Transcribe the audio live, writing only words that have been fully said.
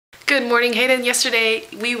Good morning, Hayden. Yesterday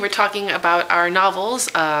we were talking about our novels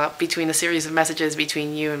between a series of messages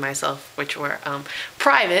between you and myself, which were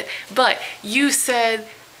private, but you said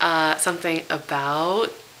something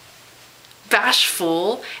about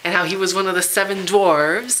Bashful and how he was one of the 7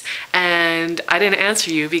 dwarves, and I didn't answer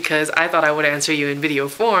you because I thought I would answer you in video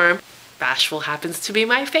form. Bashful happens to be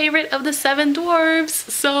my favorite of the 7 dwarves,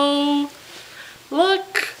 so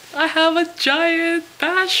look, I have a giant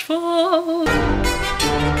Bashful.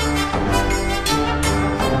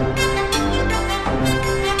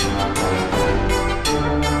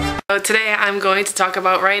 So today I'm going to talk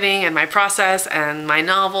about writing and my process and my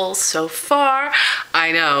novels so far.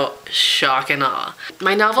 I know, shock and awe.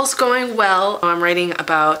 My novel's going well. I'm writing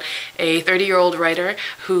about a 30-year-old writer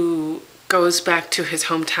who goes back to his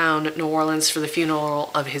hometown, New Orleans, for the funeral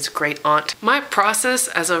of his great aunt. My process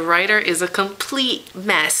as a writer is a complete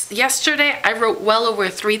mess. Yesterday I wrote well over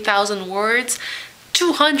 3,000 words,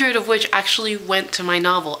 200 of which actually went to my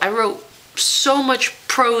novel. I wrote so much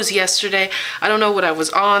prose yesterday. I don't know what I was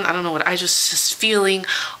on. I don't know what I just feeling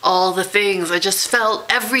all the things. I just felt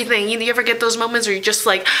everything. You ever get those moments where you're just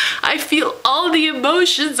like, I feel all the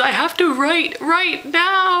emotions. I have to write right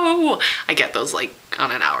now. I get those like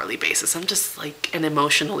on an hourly basis. I'm just like an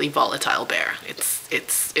emotionally volatile bear.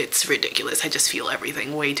 It's ridiculous. I just feel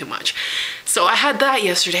everything way too much. So I had that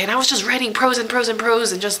yesterday and I was just writing prose and prose and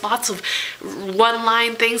prose and just lots of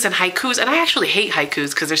one-line things and haikus. And I actually hate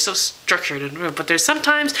haikus because they're so structured, but there's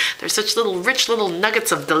sometimes there's such little rich little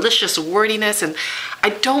nuggets of delicious wordiness, and I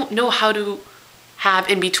don't know how to have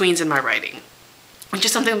in-betweens in my writing, which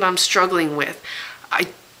is something that I'm struggling with.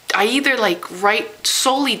 I either like write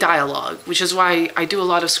solely dialogue, which is why I do a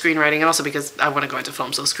lot of screenwriting, and also because I want to go into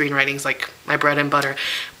film, so screenwriting is like my bread and butter.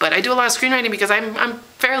 But I do a lot of screenwriting because I'm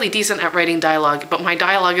fairly decent at writing dialogue, but my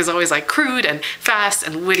dialogue is always like crude and fast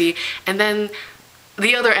and witty. And then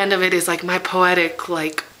the other end of it is like my poetic,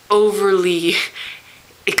 like overly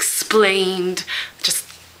explained, just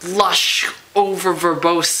lush, over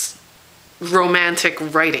verbose romantic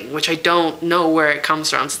writing, which I don't know where it comes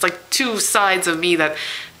from. So it's like two sides of me that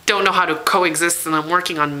don't know how to coexist, and I'm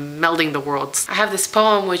working on melding the worlds. I have this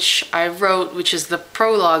poem which I wrote, which is the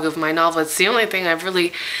prologue of my novel. It's the only thing I've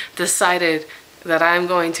really decided that I'm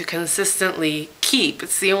going to consistently keep.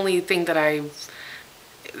 It's the only thing that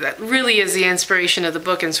really is the inspiration of the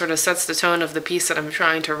book and sort of sets the tone of the piece that I'm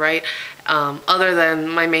trying to write, other than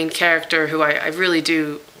my main character, who I really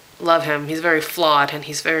do love him. He's very flawed and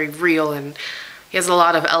he's very real, and he has a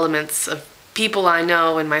lot of elements of people I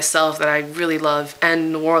know and myself that I really love,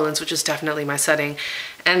 and New Orleans, which is definitely my setting.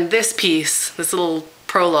 And this piece, this little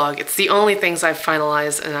prologue, it's the only things I've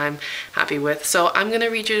finalized and I'm happy with. So I'm gonna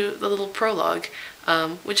read you the little prologue,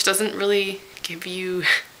 which doesn't really give you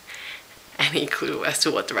any clue as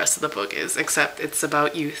to what the rest of the book is, except it's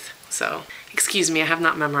about youth. So excuse me, I have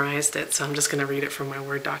not memorized it, so I'm just gonna read it from my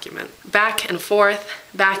Word document. Back and forth,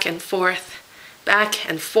 back and forth, back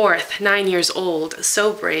and forth, 9 years old,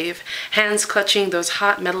 so brave, hands clutching those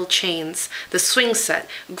hot metal chains. The swing set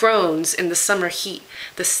groans in the summer heat.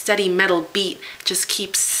 The steady metal beat just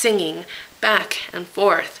keeps singing. Back and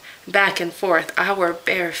forth, our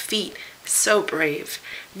bare feet, so brave,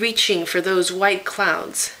 reaching for those white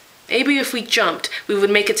clouds. Maybe if we jumped, we would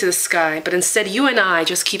make it to the sky, but instead you and I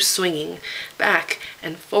just keep swinging. Back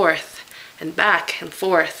and forth, and back and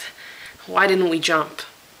forth. Why didn't we jump?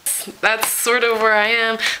 That's sort of where I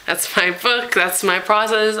am. That's my book. That's my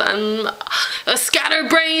process. I'm a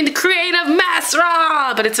scatterbrained creative mess,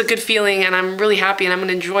 rah! But it's a good feeling and I'm really happy and I'm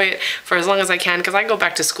gonna enjoy it for as long as I can, because I go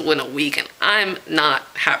back to school in a week and I'm not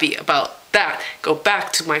happy about that. Go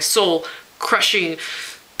back to my soul crushing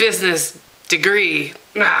business degree.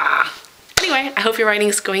 Ah. Anyway, I hope your writing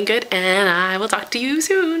is going good and I will talk to you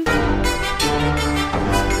soon.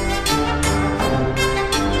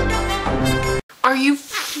 Are you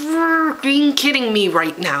freaking kidding me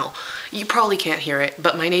right now? You probably can't hear it,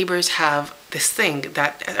 but my neighbors have this thing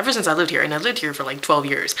that ever since I lived here, and I've lived here for like 12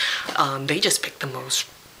 years, they just pick the most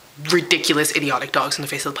ridiculous, idiotic dogs on the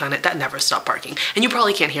face of the planet that never stop barking. And you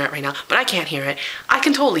probably can't hear it right now, but I can't hear it. I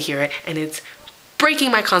can totally hear it, and it's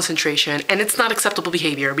breaking my concentration, and it's not acceptable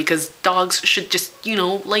behavior because dogs should just, you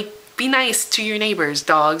know, like, be nice to your neighbors.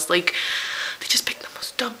 Dogs, like, they just pick the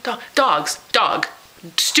most dumb dog.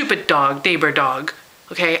 Stupid dog, neighbor dog.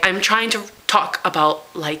 Okay, I'm trying to talk about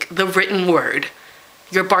like the written word.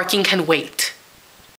 Your barking can wait.